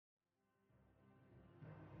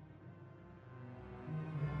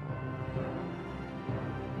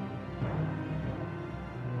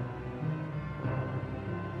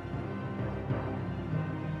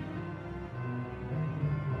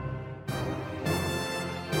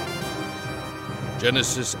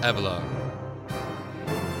Genesis Avalon.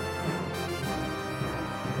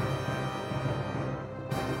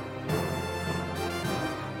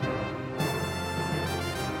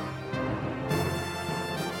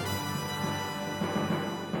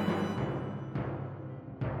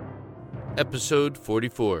 Episode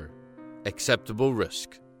 44, Acceptable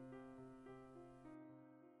Risk.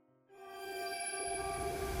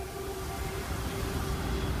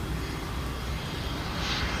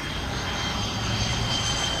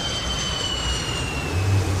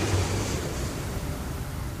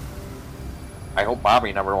 I hope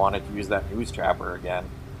Bobby never wanted to use that news chopper again.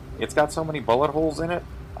 It's got so many bullet holes in it,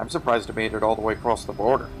 I'm surprised it made it all the way across the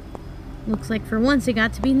border. Looks like for once it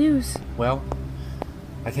got to be news. Well,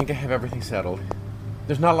 I think I have everything settled.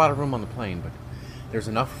 There's not a lot of room on the plane, but there's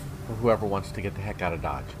enough for whoever wants to get the heck out of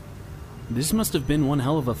Dodge. This must have been one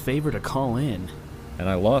hell of a favor to call in. And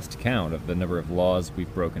I lost count of the number of laws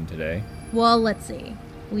we've broken today. Well, let's see.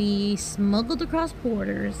 We smuggled across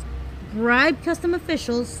borders, bribed custom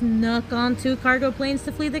officials, snuck onto cargo planes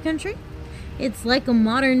to flee the country. It's like a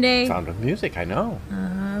modern day... Sound of Music, I know.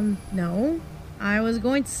 No. I was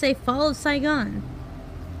going to say Fall of Saigon.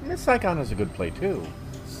 Miss Saigon is a good play, too.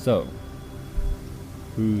 So,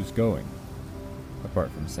 who's going?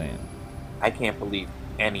 Apart from Sam. I can't believe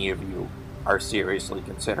any of you are seriously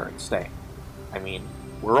considering staying. I mean,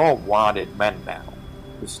 we're all wanted men now.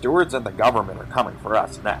 The stewards and the government are coming for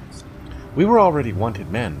us next. We were already wanted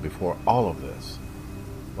men before all of this.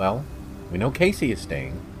 Well, we know Casey is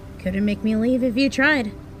staying. Couldn't make me leave if you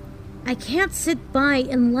tried. I can't sit by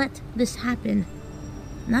and let this happen.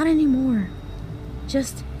 Not anymore.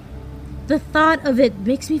 Just the thought of it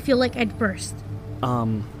makes me feel like I'd burst.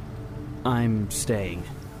 I'm staying.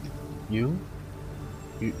 You?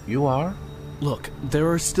 You are? Look, there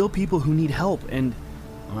are still people who need help, and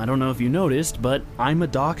I don't know if you noticed, but I'm a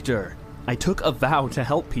doctor. I took a vow to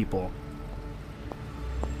help people.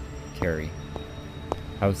 Carrie,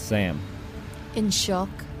 how's Sam? In shock.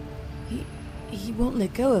 He won't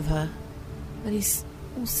let go of her. But he's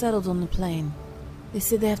all settled on the plane. They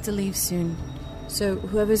said they have to leave soon. So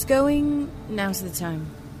whoever's going, now's the time.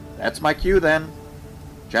 That's my cue then.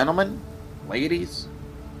 Gentlemen, ladies,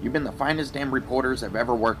 you've been the finest damn reporters I've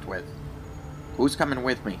ever worked with. Who's coming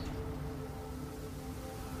with me?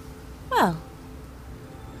 Well,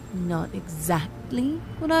 not exactly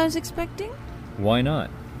what I was expecting. Why not?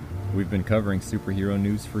 We've been covering superhero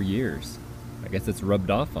news for years. I guess it's rubbed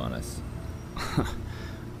off on us.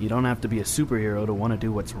 You don't have to be a superhero to want to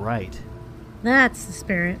do what's right. That's the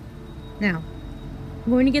spirit. Now,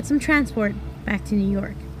 I'm going to get some transport back to New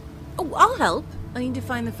York. Oh, I'll help. I need to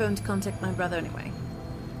find the phone to contact my brother anyway.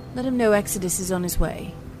 Let him know Exodus is on his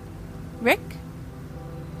way. Rick,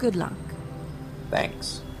 good luck.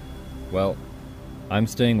 Thanks. Well, I'm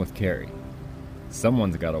staying with Carrie.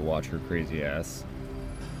 Someone's got to watch her crazy ass.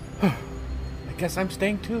 I guess I'm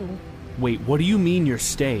staying too. Wait, what do you mean you're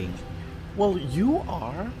staying? Well, you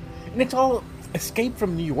are. And it's all escape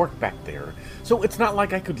from New York back there. So it's not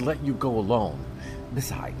like I could let you go alone.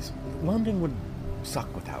 Besides, London would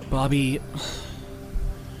suck without you. Bobby,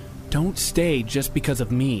 don't stay just because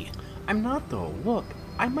of me. I'm not, though. Look,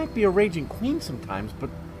 I might be a raging queen sometimes, but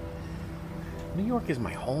New York is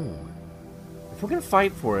my home. If we're gonna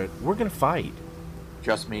fight for it, we're gonna fight.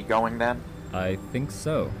 Just me going then? I think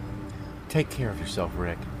so. Take care of yourself,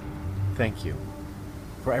 Rick. Thank you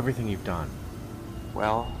for everything you've done.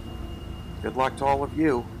 Well, good luck to all of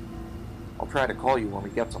you. I'll try to call you when we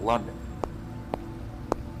get to London.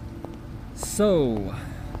 So,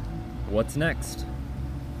 what's next?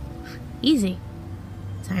 Easy.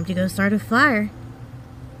 Time to go start a fire.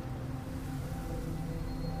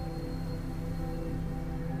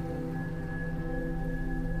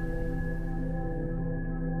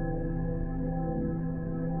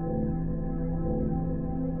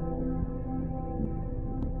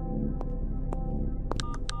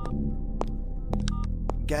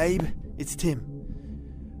 Gabe, it's Tim.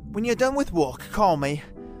 When you're done with work, call me.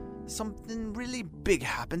 Something really big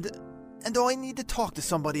happened, and I need to talk to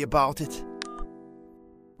somebody about it.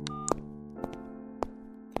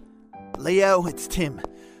 Leo, it's Tim.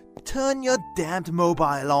 Turn your damned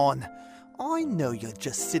mobile on. I know you're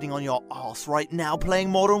just sitting on your arse right now playing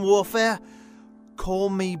Modern Warfare. Call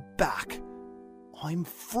me back. I'm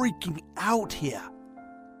freaking out here.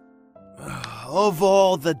 Of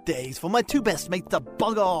all the days for my two best mates to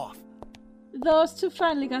bugger off. Those two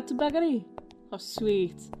finally got to Buggery. Oh,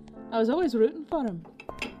 sweet. I was always rooting for him.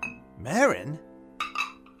 Marin?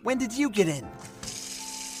 When did you get in?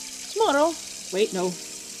 Tomorrow. Wait, no. A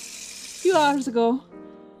few hours ago.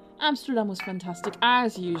 Amsterdam was fantastic,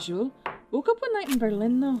 as usual. Woke up one night in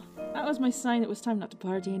Berlin, though. That was my sign it was time not to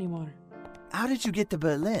party anymore. How did you get to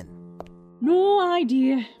Berlin? No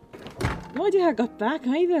idea. No idea how I got back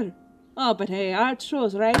either. Oh, but hey, art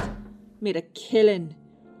shows, right? Made a killing.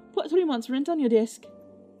 Put 3 months' rent on your desk.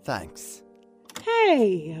 Thanks.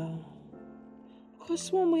 Hey! Could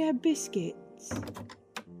sworn we had biscuits.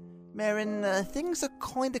 Marin, things are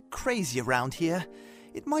kinda crazy around here.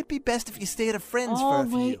 It might be best if you stay at a friend's for a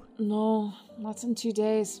few. Oh, wait, no. Not in 2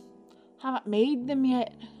 days. Haven't made them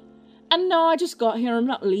yet. And no, I just got here. I'm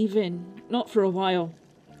not leaving. Not for a while.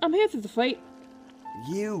 I'm here through the fight.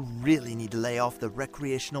 You really need to lay off the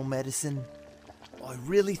recreational medicine. I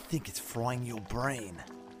really think it's frying your brain.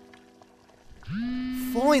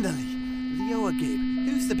 Finally! Leo or Gabe,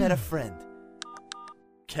 who's the better friend?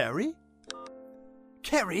 Carrie?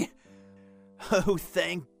 Carrie? Oh,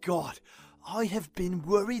 thank God. I have been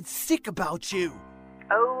worried sick about you.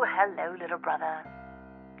 Oh, hello, little brother.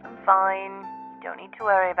 I'm fine. You don't need to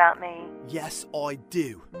worry about me. Yes, I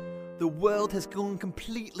do. The world has gone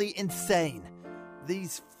completely insane.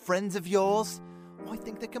 These friends of yours, I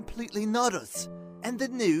think they're completely nutters. And the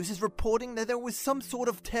news is reporting that there was some sort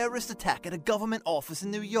of terrorist attack at a government office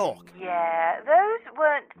in New York. Yeah, those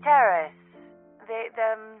weren't terrorists.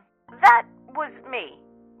 That was me.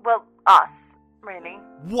 Well, us, really.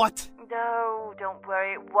 What? No, don't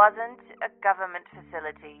worry. It wasn't a government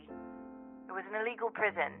facility. It was an illegal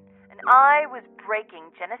prison. And I was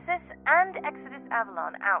breaking Genesis and Exodus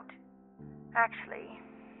Avalon out. Actually,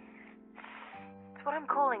 it's what I'm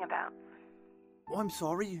calling about. I'm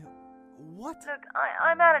sorry. What? Look,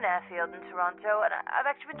 I'm at an airfield in Toronto, and I've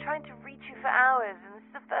actually been trying to reach you for hours, and this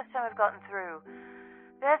is the first time I've gotten through.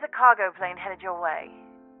 There's a cargo plane headed your way.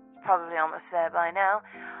 It's probably almost there by now.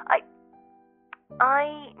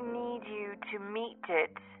 I need you to meet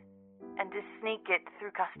it and to sneak it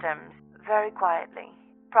through customs, very quietly.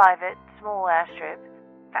 Private, small airstrip.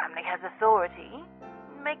 Family has authority.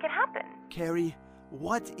 Make it happen. Carrie,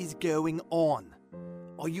 what is going on?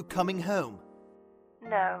 Are you coming home?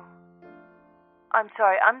 No. I'm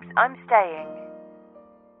sorry, I'm staying.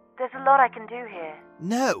 There's a lot I can do here.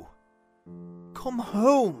 No. Come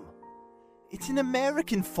home. It's an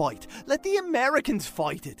American fight. Let the Americans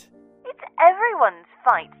fight it. It's everyone's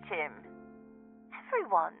fight, Tim.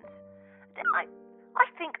 Everyone's. I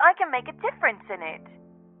think I can make a difference in it.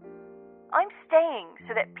 I'm staying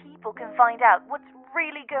so that people can find out what's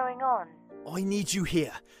really going on. I need you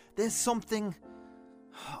here. There's something...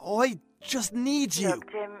 I just need you.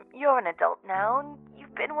 Look, Tim, you're an adult now, and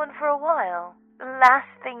you've been one for a while. The last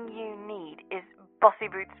thing you need is bossy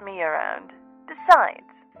boots me around. Besides,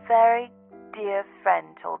 very dear friend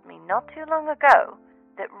told me not too long ago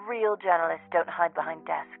that real journalists don't hide behind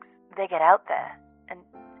desks. They get out there, and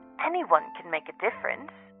anyone can make a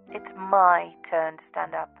difference. It's my turn to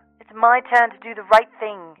stand up. It's my turn to do the right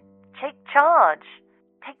thing. Take charge.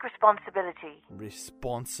 Take responsibility.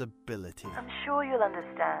 Responsibility. I'm sure you'll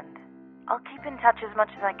understand. I'll keep in touch as much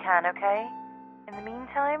as I can, okay? In the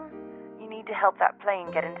meantime, you need to help that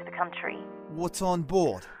plane get into the country. What's on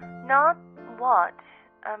board? Not what.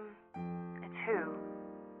 It's who.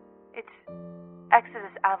 It's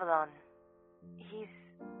Exodus Avalon.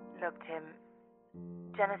 Look, Tim,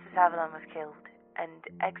 Genesis Avalon was killed, and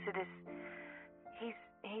Exodus,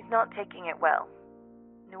 he's not taking it well.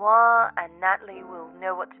 Noir and Natalie will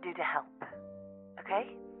know what to do to help.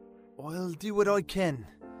 Okay? I'll do what I can.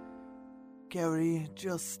 Gary,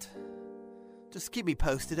 just keep me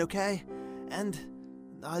posted, okay? And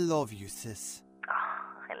I love you, sis. Oh,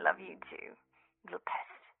 I love you too, little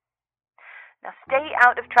pest. Now stay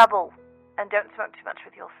out of trouble, and don't smoke too much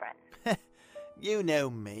with your friend. You know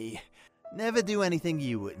me. Never do anything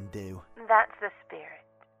you wouldn't do. That's the spirit.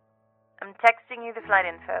 I'm texting you the flight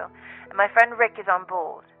info, and my friend Rick is on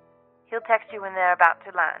board. He'll text you when they're about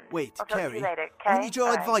to land. Wait, I'll Carrie, talk to you later, okay? I need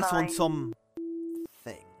your advice bye. on some...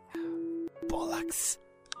 thing. Bollocks.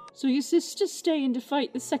 So your sister's staying to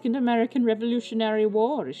fight the Second American Revolutionary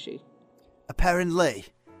War, is she? Apparently.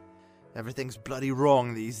 Everything's bloody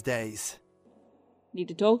wrong these days. Need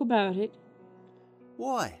to talk about it.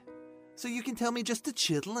 Why? So you can tell me just to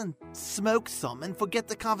chill and smoke some and forget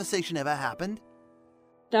the conversation ever happened?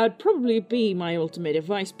 That would probably be my ultimate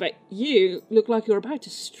advice, but you look like you're about to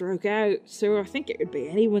stroke out, so I think it could be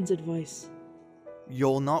anyone's advice.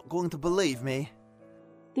 You're not going to believe me.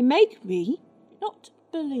 They make me not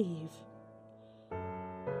believe.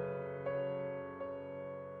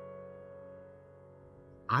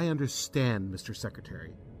 I understand, Mr.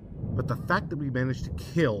 Secretary, but the fact that we managed to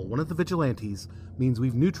kill one of the vigilantes means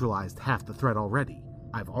we've neutralized half the threat already.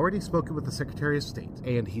 I've already spoken with the Secretary of State,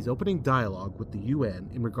 and he's opening dialogue with the UN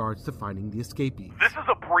in regards to finding the escapees. This is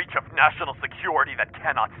a breach of national security that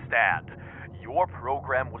cannot stand. Your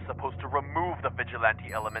program was supposed to remove the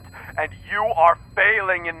vigilante element, and you are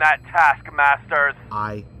failing in that task, Masters.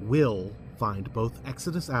 I will find both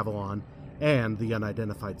Exodus Avalon and the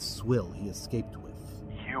unidentified swill he escaped with.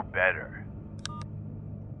 You better.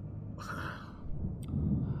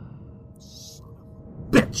 Son of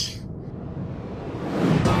a bitch!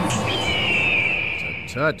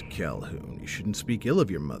 Tut, Calhoun, you shouldn't speak ill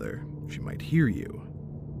of your mother. She might hear you.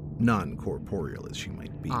 Non-corporeal as she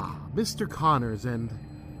might be. Mr. Connors and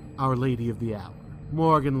Our Lady of the Hour,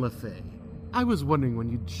 Morgan Le Fay. I was wondering when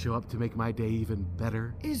you'd show up to make my day even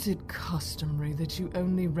better. Is it customary that you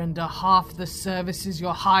only render half the services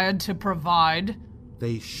you're hired to provide?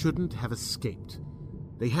 They shouldn't have escaped.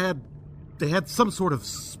 They had some sort of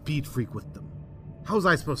speed freak with them. How was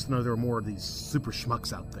I supposed to know there were more of these super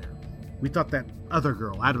schmucks out there? We thought that other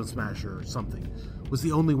girl, Atom Smasher or something, was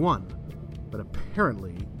the only one. But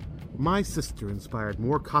apparently, my sister inspired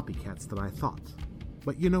more copycats than I thought.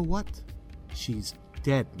 But you know what? She's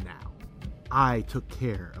dead now. I took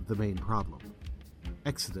care of the main problem.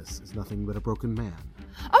 Exodus is nothing but a broken man.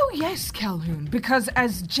 Oh yes, Calhoun, because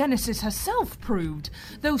as Genesis herself proved,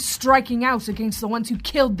 those striking out against the ones who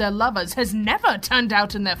killed their lovers has never turned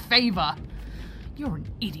out in their favor. You're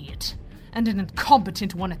an idiot, and an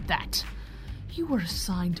incompetent one at that. You were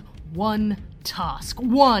assigned one task.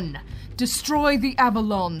 One. Destroy the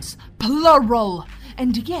Avalons. Plural.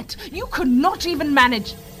 And yet, you could not even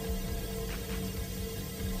manage...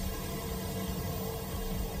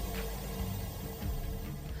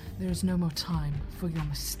 There is no more time for your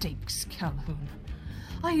mistakes, Calhoun.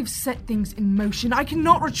 I have set things in motion. I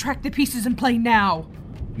cannot retract the pieces and play now.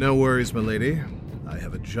 No worries, my lady. I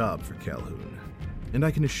have a job for Calhoun. And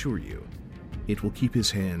I can assure you, it will keep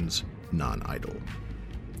his hands non-idle.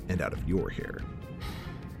 And out of your hair.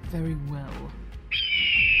 Very well.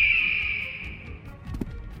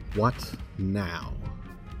 What now?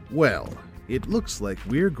 Well, it looks like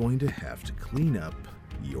we're going to have to clean up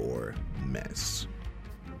your mess.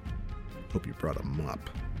 Hope you brought a mop.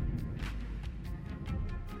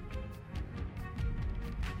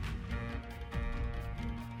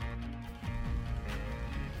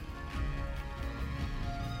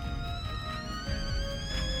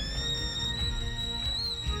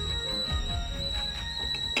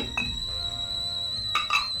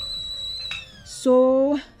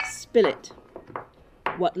 So, spill it.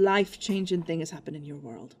 What life-changing thing has happened in your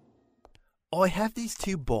world? I have these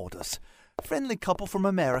two boarders. Friendly couple from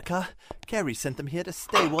America. Carrie sent them here to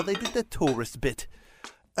stay while they did the tourist bit.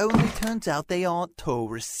 Only turns out they aren't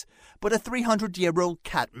tourists, but a 300-year-old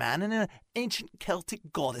cat man and an ancient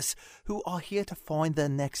Celtic goddess who are here to find their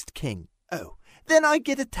next king. Oh, then I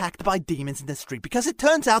get attacked by demons in the street because it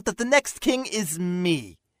turns out that the next king is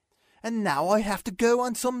me. And now I have to go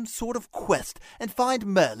on some sort of quest and find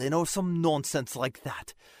Merlin or some nonsense like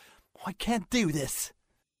that. I can't do this.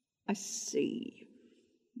 I see.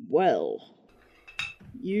 Well,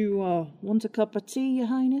 you want a cup of tea, Your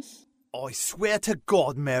Highness? I swear to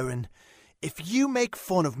God, Merrin, if you make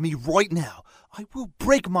fun of me right now, I will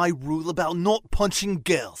break my rule about not punching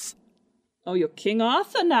girls. Oh, you're King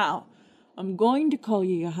Arthur now. I'm going to call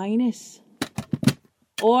you Your Highness.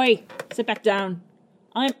 Oi, sit back down.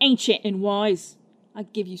 I'm ancient and wise. I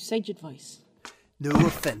give you sage advice. No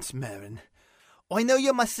offense, Merrin. I know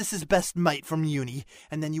you're my sister's best mate from uni,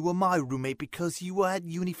 and then you were my roommate because you were at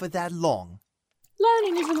uni for that long.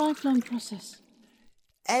 Learning is a lifelong process.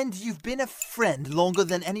 And you've been a friend longer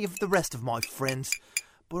than any of the rest of my friends,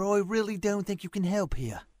 but I really don't think you can help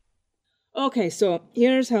here. Okay, so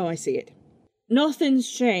here's how I see it.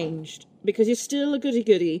 Nothing's changed, because you're still a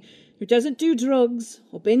goody-goody who doesn't do drugs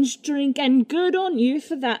or binge drink, and good on you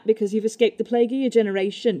for that because you've escaped the plague of your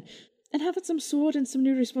generation. And having some sword and some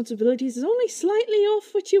new responsibilities is only slightly off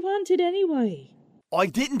what you wanted anyway. I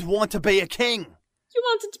didn't want to be a king. You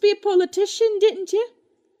wanted to be a politician, didn't you?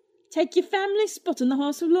 Take your family spot in the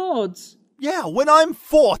House of Lords. Yeah, when I'm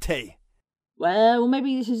 40. Well,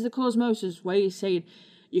 maybe this is the Cosmos' way of saying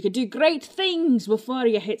you could do great things before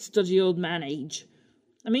you hit studgy old man age.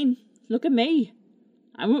 I mean, look at me.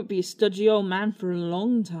 I won't be a studgy old man for a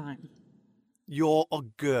long time. You're a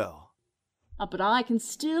girl. Oh, but I can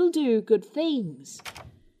still do good things.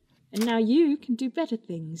 And now you can do better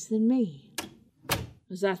things than me.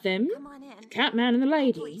 Was that them? The Catman and the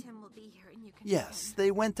lady? Yes,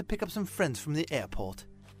 they went to pick up some friends from the airport.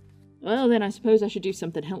 Well, then I suppose I should do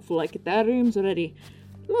something helpful like get their rooms already.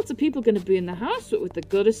 Lots of people going to be in the house with the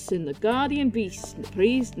goddess and the guardian beast and the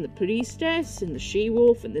priest and the priestess and the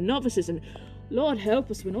she-wolf and the novices and Lord help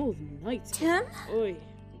us when all the nights. Tim? Oi.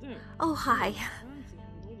 Oh, hi.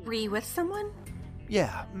 Were you with someone?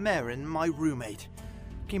 Yeah, Marin, my roommate.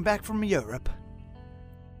 Came back from Europe.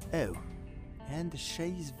 Oh, and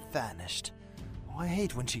she's vanished. I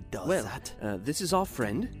hate when she does that. This is our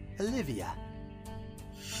friend. Olivia.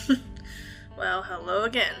 Well, hello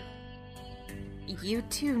again. You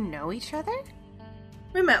two know each other?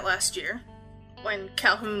 We met last year, when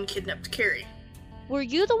Calhoun kidnapped Carrie. Were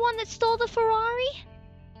you the one that stole the Ferrari?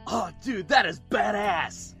 Oh, dude, that is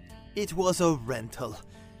badass! It was a rental.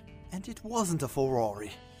 And it wasn't a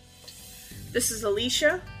Ferrari. This is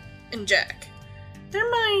Alicia and Jack. They're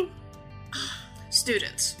my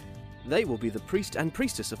students. They will be the priest and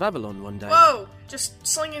priestess of Avalon one day. Whoa! Just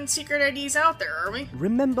slinging secret IDs out there, are we?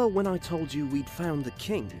 Remember when I told you we'd found the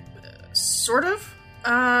king? Sort of.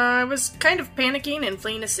 I was kind of panicking and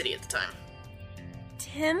fleeing a city at the time.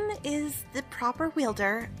 Tim is the proper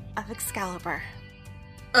wielder of Excalibur.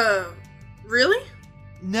 Really?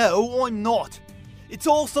 No, I'm not. It's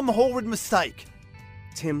all some horrid mistake.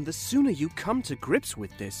 Tim, the sooner you come to grips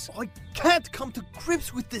with this... I can't come to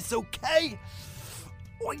grips with this, okay?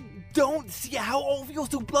 I don't see how all of you are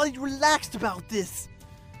so bloody relaxed about this.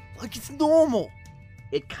 Like it's normal.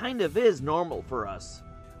 It kind of is normal for us.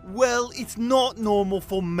 Well, it's not normal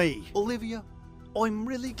for me. Olivia, I'm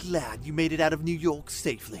really glad you made it out of New York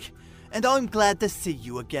safely. And I'm glad to see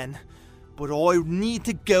you again. But I need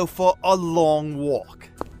to go for a long walk.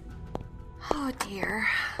 Oh dear.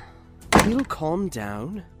 He'll calm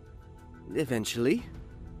down. Eventually.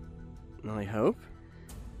 I hope.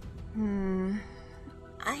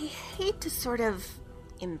 I hate to sort of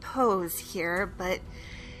impose here, but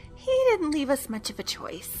he didn't leave us much of a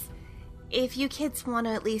choice. If you kids want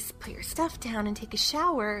to at least put your stuff down and take a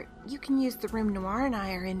shower, you can use the room Noir and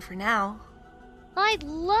I are in for now. I'd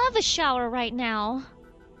love a shower right now.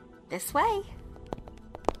 This way.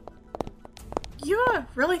 You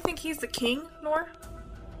really think he's the king, Nor?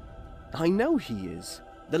 I know he is.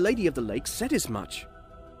 The Lady of the Lake said as much.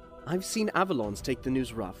 I've seen Avalons take the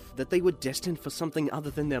news rough, that they were destined for something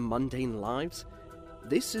other than their mundane lives.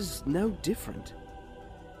 This is no different.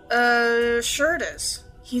 Sure it is.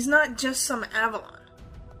 He's not just some Avalon.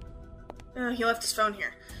 He left his phone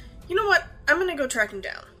here. You know what? I'm gonna go track him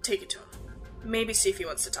down. Take it to him. Maybe see if he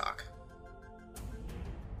wants to talk.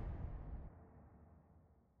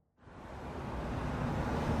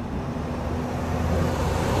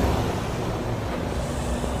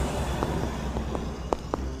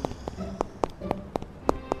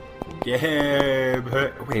 Gabe!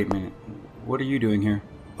 Wait a minute. What are you doing here?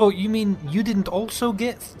 Oh, you mean you didn't also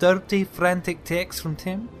get 30 frantic texts from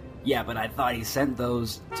Tim? Yeah, but I thought he sent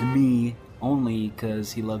those to me only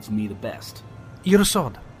because he loves me the best. You're a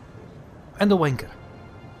sod. And a wanker.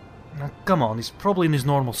 Now, come on, he's probably in his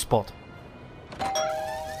normal spot.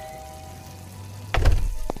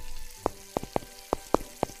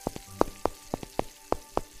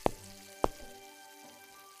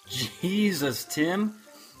 Jesus, Tim.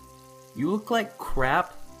 You look like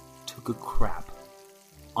crap took a crap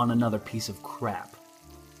on another piece of crap.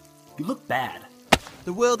 You look bad.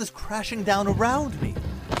 The world is crashing down around me.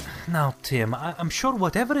 Now, Tim, I'm sure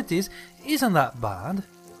whatever it is isn't that bad.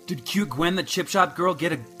 Did cute Gwen, the chip shop girl,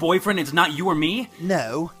 get a boyfriend and it's not you or me?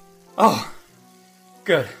 No. Oh,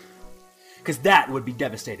 good. Because that would be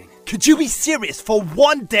devastating. Could you be serious for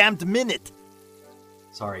one damned minute?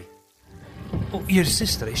 Sorry. Oh, your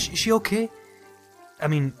sister, is she okay? I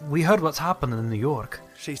mean, we heard what's happened in New York.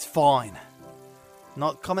 She's fine.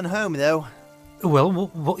 Not coming home, though. Well,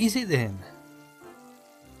 what is it then?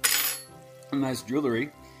 Nice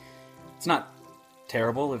jewelry. It's not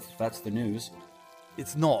terrible if that's the news.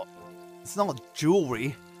 It's not. It's not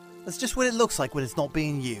jewelry. That's just what it looks like when it's not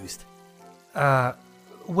being used.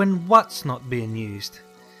 When what's not being used?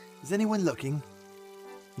 Is anyone looking?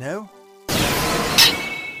 No?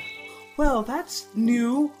 Well, that's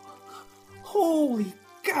new. Holy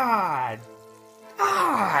God!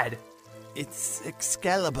 God! It's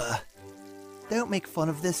Excalibur. Don't make fun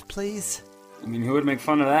of this, please. I mean, who would make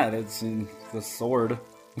fun of that? It's the sword.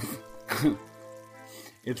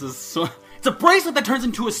 It's a sword. It's a bracelet that turns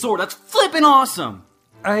into a sword. That's flippin' awesome!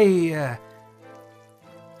 I,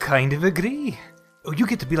 kind of agree. Oh, you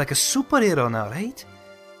get to be like a superhero now, right?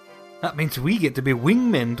 That means we get to be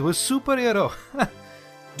wingmen to a superhero.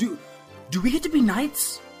 Do we get to be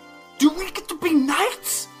knights? Do we get to be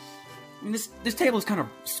knights? I mean, this table is kind of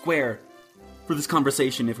square for this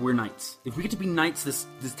conversation if we're knights. If we get to be knights, this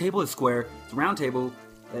table is square. It's a round table.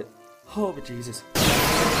 Oh, but Jesus.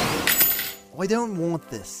 I don't want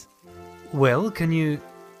this. Well, can you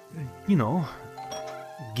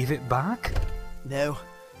give it back? No,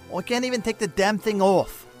 I can't even take the damn thing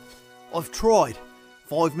off. I've tried.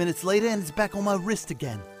 5 minutes later and it's back on my wrist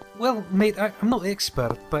again. Well, mate, I'm not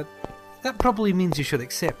expert, but that probably means you should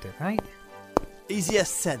accept it, right? Easier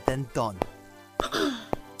said than done.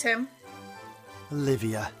 Tim?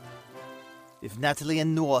 Olivia. If Natalie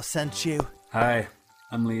and Noah sent you... Hi,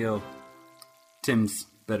 I'm Leo. Tim's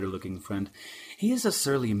better-looking friend. He is a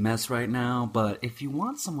surly mess right now, but if you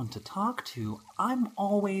want someone to talk to, I'm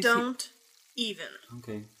always... Don't even.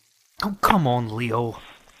 Okay. Oh, come on, Leo.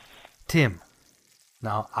 Tim.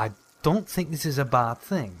 Now, I don't think this is a bad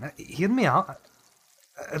thing. Now, hear me out.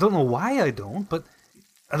 I don't know why I don't, but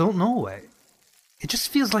I don't know. It just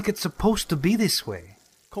feels like it's supposed to be this way.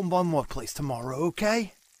 Come by my place tomorrow,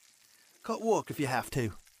 okay? Cut work if you have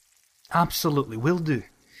to. Absolutely, will do.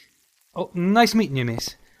 Oh, nice meeting you,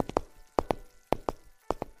 miss.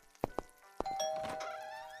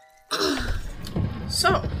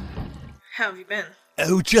 So, how have you been?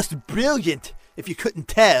 Oh, just brilliant, if you couldn't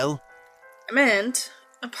tell. I meant,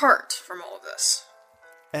 apart from all of this.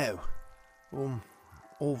 Oh,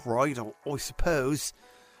 alright, I suppose.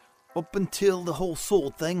 Up until the whole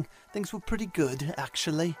sword thing, things were pretty good,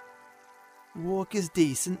 actually. Work is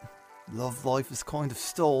decent. Love life is kind of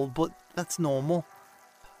stalled, but that's normal.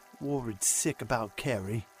 Worried sick about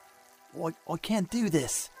Carrie. I can't do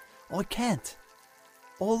this. I can't.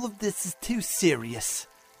 All of this is too serious.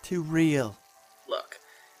 Too real. Look,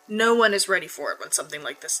 no one is ready for it when something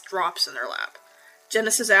like this drops in their lap.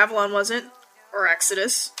 Genesis Avalon wasn't, or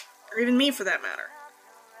Exodus, or even me for that matter.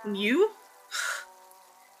 And you?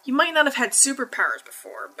 You might not have had superpowers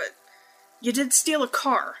before, but you did steal a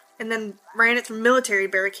car, and then ran it through military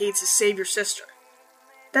barricades to save your sister.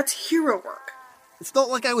 That's hero work. It's not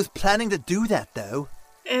like I was planning to do that, though.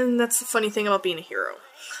 And that's the funny thing about being a hero.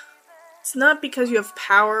 It's not because you have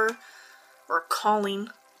power or a calling.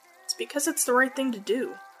 It's because it's the right thing to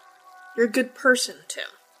do. You're a good person, Tim.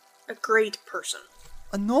 A great person.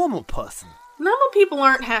 A normal person? Normal people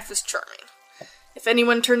aren't half as charming. If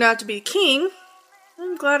anyone turned out to be king,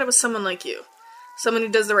 I'm glad it was someone like you. Someone who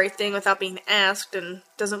does the right thing without being asked and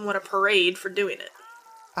doesn't want a parade for doing it.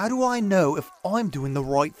 How do I know if I'm doing the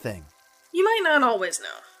right thing? You might not always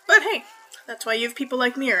know. But hey, that's why you have people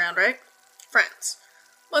like me around, right? Friends.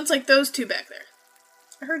 Ones like those two back there.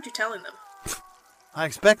 I heard you telling them. I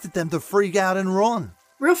expected them to freak out and run.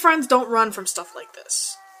 Real friends don't run from stuff like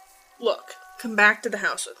this. Look, come back to the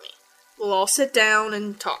house with me. We'll all sit down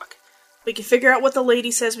and talk. We can figure out what the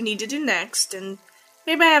lady says we need to do next, and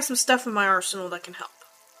maybe I have some stuff in my arsenal that can help.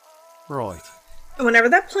 Right. And whenever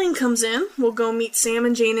that plane comes in, we'll go meet Sam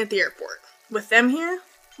and Jane at the airport. With them here,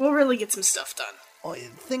 we'll really get some stuff done. I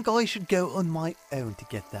think I should go on my own to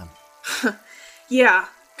get them. Yeah,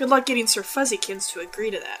 good luck getting Sir Fuzzykins to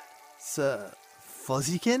agree to that. Sir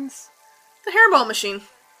Fuzzykins? The hairball machine.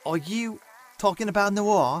 Are you talking about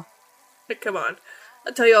Noir? Come on,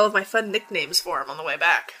 I'll tell you all of my fun nicknames for him on the way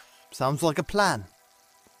back. Sounds like a plan.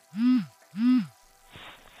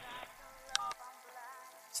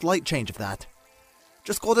 Slight change of that.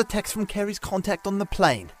 Just got a text from Kerry's contact on the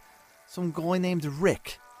plane. Some guy named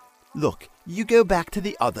Rick. Look, you go back to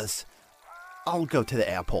the others. I'll go to the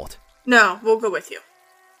airport. No, we'll go with you.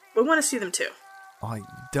 We want to see them too. I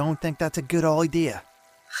don't think that's a good idea.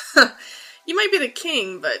 You might be the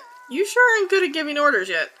king, but you sure aren't good at giving orders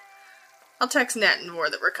yet. I'll text Nat and Moore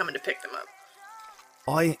that we're coming to pick them up.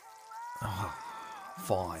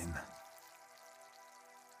 Fine.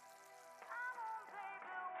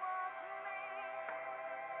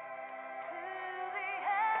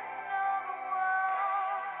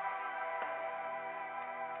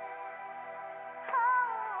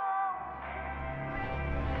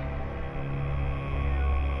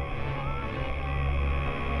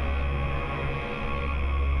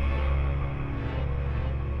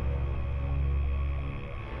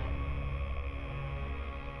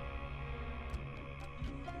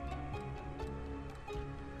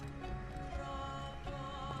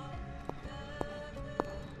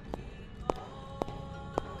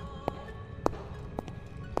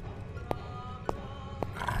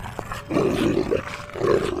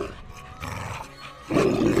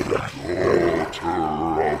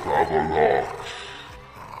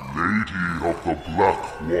 Lady of the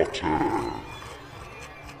Black Water,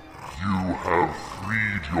 you have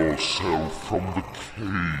freed yourself from the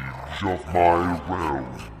cage of my realm.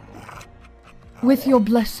 With your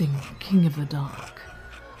blessing, King of the Dark,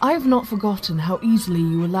 I have not forgotten how easily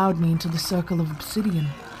you allowed me into the circle of obsidian.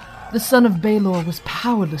 The son of Baelor was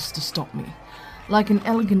powerless to stop me. Like an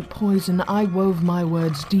elegant poison, I wove my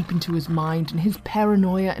words deep into his mind, and his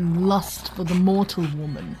paranoia and lust for the mortal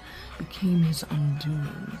woman became his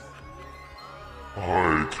undoing.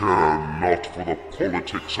 I care not for the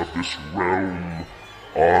politics of this realm.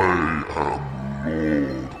 I am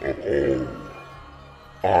Lord of all.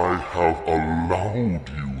 I have allowed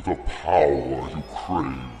you the power you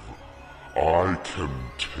crave. I can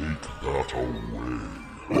take that away.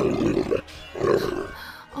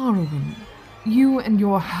 Arwen, you and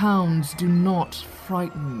your hounds do not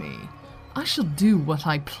frighten me. I shall do what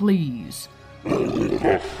I please. The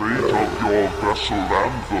fate of your vessel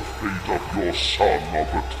and the fate of your son are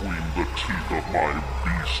between the teeth of my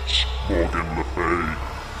beasts, Morgan Le Fay.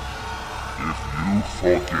 If you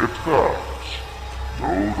forget that,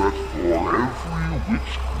 know that for every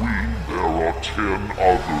witch queen there are 10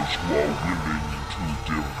 others who are willing to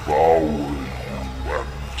devour you and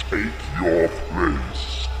take your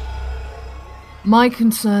place. My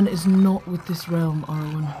concern is not with this realm,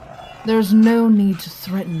 Arwen. There is no need to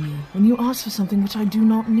threaten me when you ask for something which I do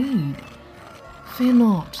not need. Fear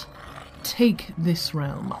not. Take this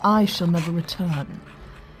realm. I shall never return.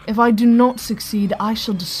 If I do not succeed, I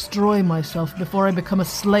shall destroy myself before I become a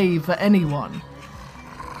slave for anyone.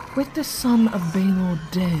 With the son of Baelor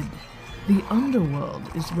dead, the underworld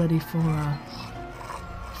is ready for a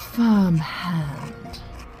firm hand.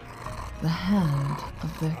 The hand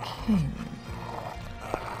of their king.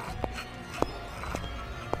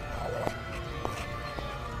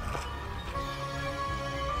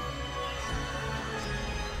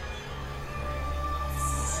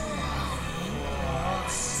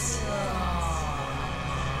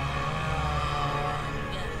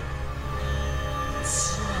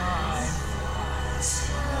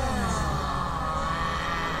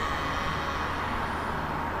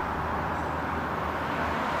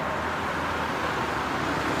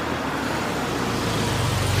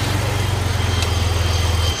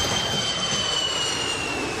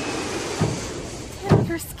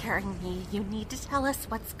 Me, you need to tell us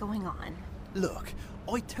what's going on. Look,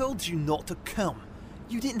 I told you not to come.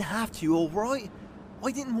 You didn't have to, alright?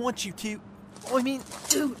 I didn't want you to. I mean...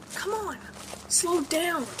 Dude, come on. Slow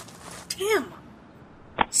down. Tim!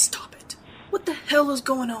 Stop it. What the hell is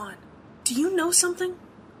going on? Do you know something?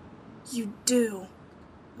 You do.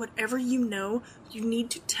 Whatever you know, you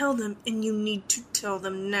need to tell them, and you need to tell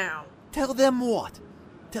them now. Tell them what?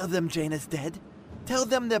 Tell them Jane is dead? Tell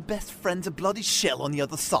them their best friend's a bloody shell on the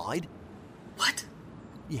other side? What?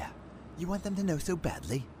 Yeah, you want them to know so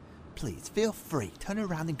badly? Please, feel free. Turn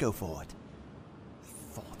around and go for it.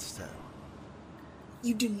 Thought so.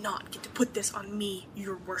 You do not get to put this on me,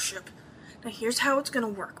 your worship. Now here's how it's gonna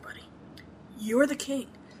work, buddy. You're the king.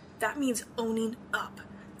 That means owning up.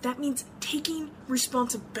 That means taking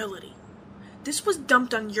responsibility. This was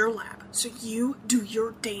dumped on your lap, so you do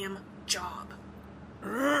your damn job.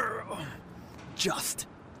 Just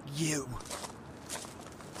you.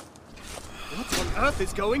 What on earth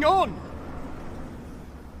is going on?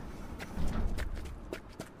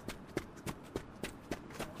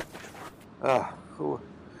 Who...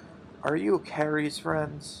 Are you Carrie's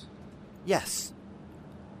friends? Yes.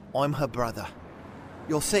 I'm her brother.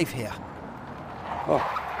 You're safe here. Oh.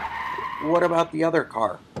 What about the other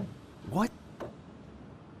car? What?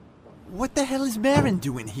 What the hell is Marin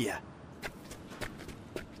doing here?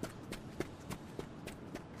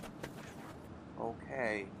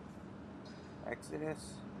 Okay.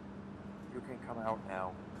 Exodus, you can come out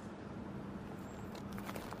now.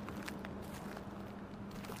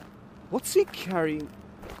 What's he carrying?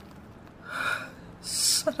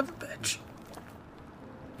 Son of a bitch.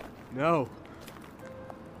 No.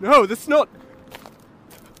 No, that's not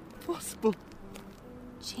possible.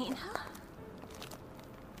 Jaina?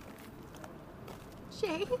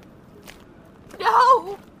 Jane?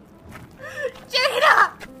 No!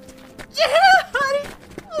 Jaina! Jaina, honey!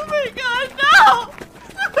 Oh my god, no!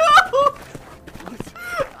 No!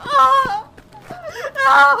 Oh!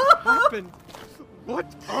 What happened?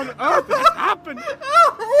 What on earth has happened?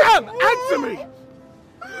 Sam, answer me!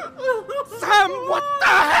 Sam, what the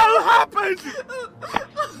hell happened?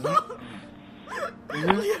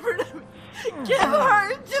 Give her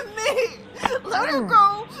to me! Let her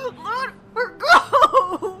go! Let her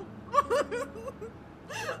go!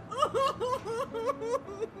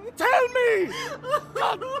 Tell me!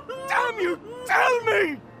 God damn you! Tell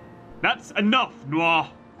me! That's enough, Noir!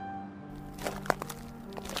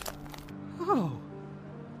 Oh.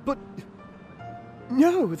 But...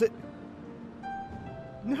 No, that...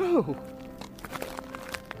 No.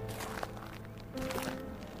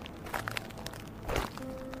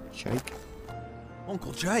 Jake?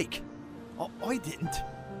 Uncle Jake? I didn't.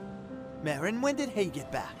 Marin, when did he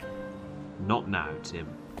get back? Not now, Tim.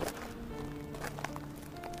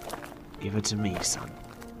 Give her to me, son.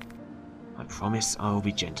 I promise I will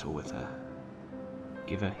be gentle with her.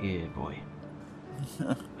 Give her here, boy.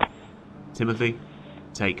 Timothy,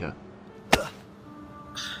 take her.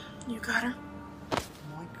 You got her?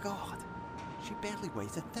 My God, she barely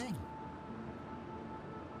weighs a thing.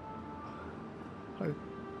 I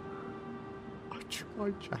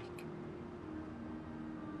tried, Jack.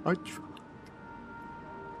 I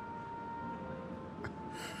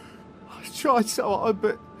tried so hard,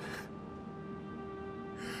 but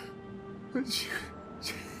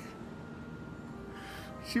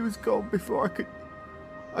she was gone before I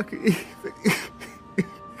could even.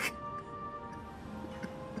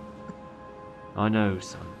 I know,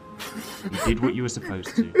 son. You did what you were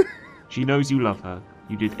supposed to. She knows you love her.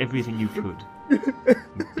 You did everything you could. You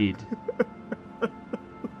did.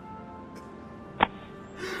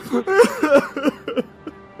 The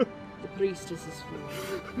priestess is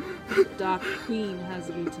free. The Dark Queen has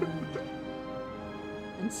returned.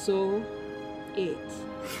 And so it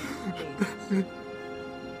is.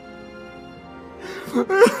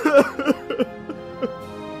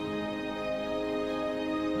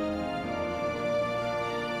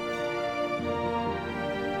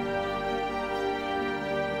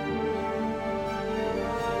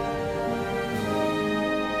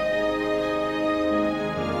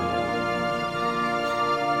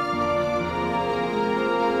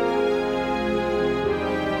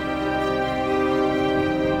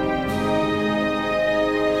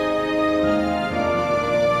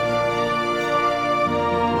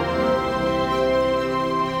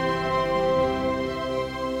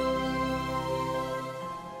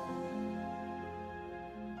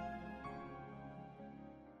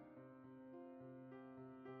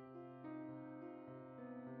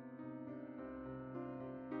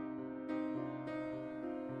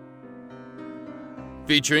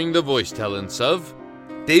 Featuring the voice talents of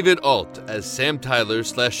David Alt as Sam Tyler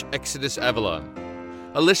 / Exodus Avalon,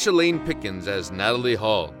 Alicia Lane Pickens as Natalie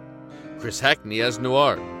Hall, Chris Hackney as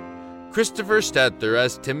Noir, Christopher Stadler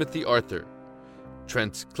as Timothy Arthur,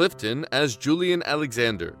 Trent Clifton as Julian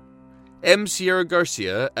Alexander, M. Sierra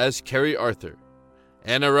Garcia as Carrie Arthur,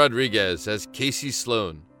 Anna Rodriguez as Casey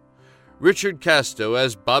Sloan, Richard Casto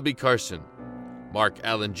as Bobby Carson, Mark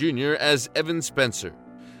Allen Jr. as Evan Spencer,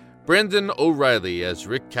 Brandon O'Reilly as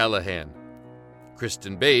Rick Callahan,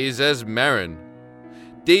 Kristen Bays as Marin,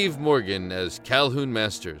 Dave Morgan as Calhoun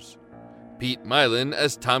Masters, Pete Mylan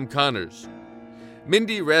as Tom Connors,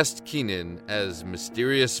 Mindy Rast Keenan as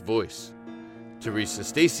Mysterious Voice, Teresa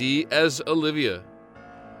Stacy as Olivia,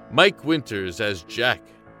 Mike Winters as Jack,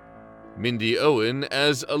 Mindy Owen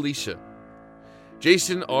as Alicia,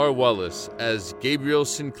 Jason R. Wallace as Gabriel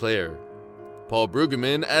Sinclair, Paul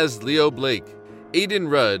Brueggemann as Leo Blake, Aidan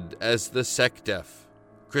Rudd as the Sec Def,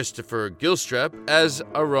 Christopher Gilstrap as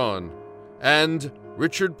Aaron, and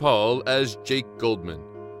Richard Paul as Jake Goldman.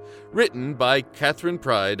 Written by Catherine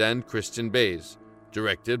Pride and Kristen Bays.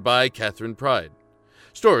 Directed by Catherine Pride.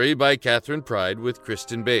 Story by Catherine Pride with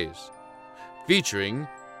Kristen Bays. Featuring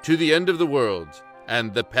To the End of the World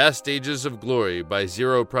and The Past Ages of Glory by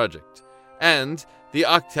Zero Project, and The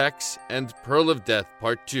Octax and Pearl of Death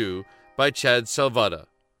Part 2 by Chad Salvata.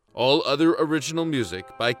 All other original music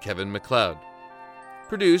by Kevin MacLeod.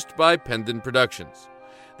 Produced by Pendant Productions.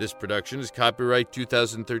 This production is copyright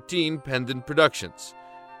 2013 Pendant Productions.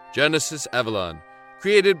 Genesis Avalon.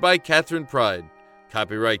 Created by Catherine Pride.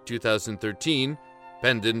 Copyright 2013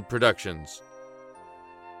 Pendant Productions.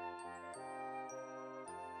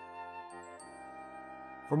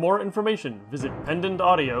 For more information, visit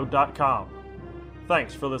pendantaudio.com.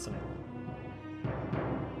 Thanks for listening.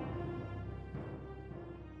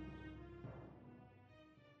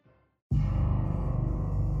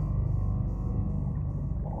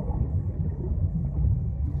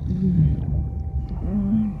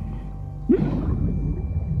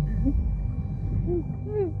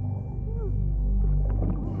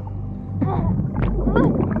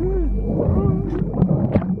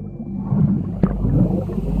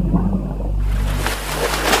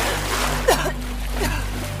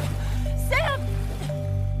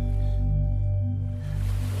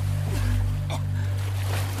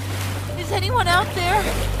 Is anyone out there?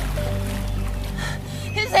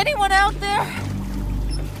 Is anyone out there?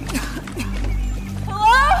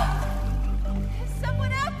 Hello? Is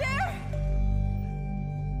someone out there?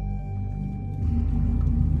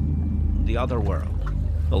 The other world,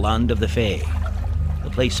 the land of the Fae, the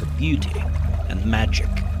place of beauty and magic.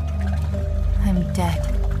 I'm dead.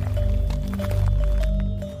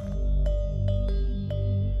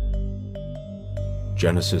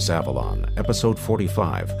 Genesis Avalon, Episode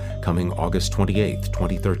 45, coming August 28th,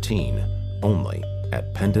 2013, only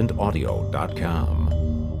at pendantaudio.com.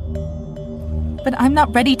 But I'm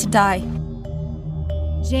not ready to die.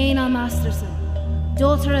 Jaina Masterson,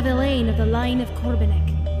 daughter of Elaine of the line of Corbinic.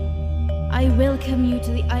 I welcome you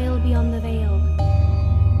to the Isle beyond the Veil,